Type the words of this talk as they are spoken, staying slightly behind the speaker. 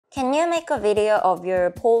Can you make a video of your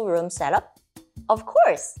pole room setup? Of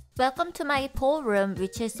course! Welcome to my pole room,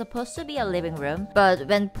 which is supposed to be a living room, but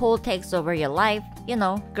when pole takes over your life, you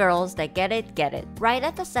know, girls that get it, get it. Right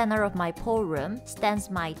at the center of my pole room stands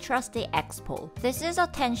my trusty X pole. This is a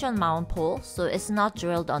tension mount pole, so it's not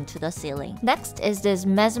drilled onto the ceiling. Next is this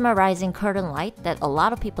mesmerizing curtain light that a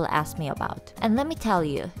lot of people ask me about. And let me tell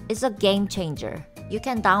you, it's a game changer. You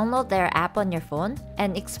can download their app on your phone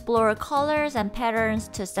and explore colors and patterns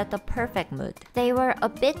to set the perfect mood. They were a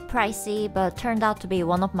bit pricey but turned out to be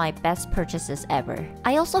one of my best purchases ever.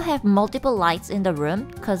 I also have multiple lights in the room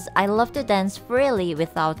because I love to dance freely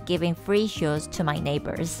without giving free shows to my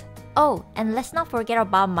neighbors. Oh, and let's not forget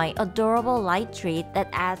about my adorable light tree that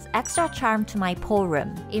adds extra charm to my pole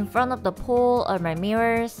room. In front of the pole are my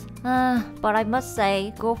mirrors. But I must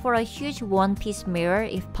say, go for a huge one-piece mirror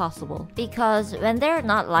if possible. Because when they're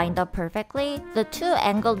not lined up perfectly, the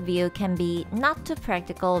two-angled view can be not too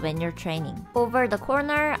practical when you're training. Over the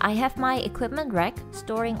corner, I have my equipment rack,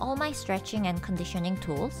 storing all my stretching and conditioning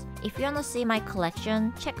tools. If you want to see my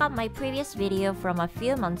collection, check out my previous video from a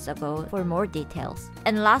few months ago for more details.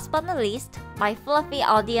 And last but not least, my fluffy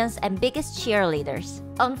audience and biggest cheerleaders.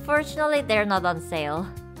 Unfortunately, they're not on sale.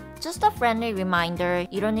 Just a friendly reminder,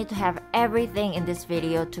 you don't need to have everything in this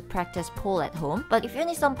video to practice pole at home, but if you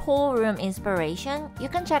need some pole room inspiration, you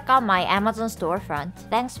can check out my Amazon storefront.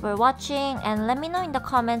 Thanks for watching and let me know in the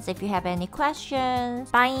comments if you have any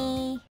questions. Bye!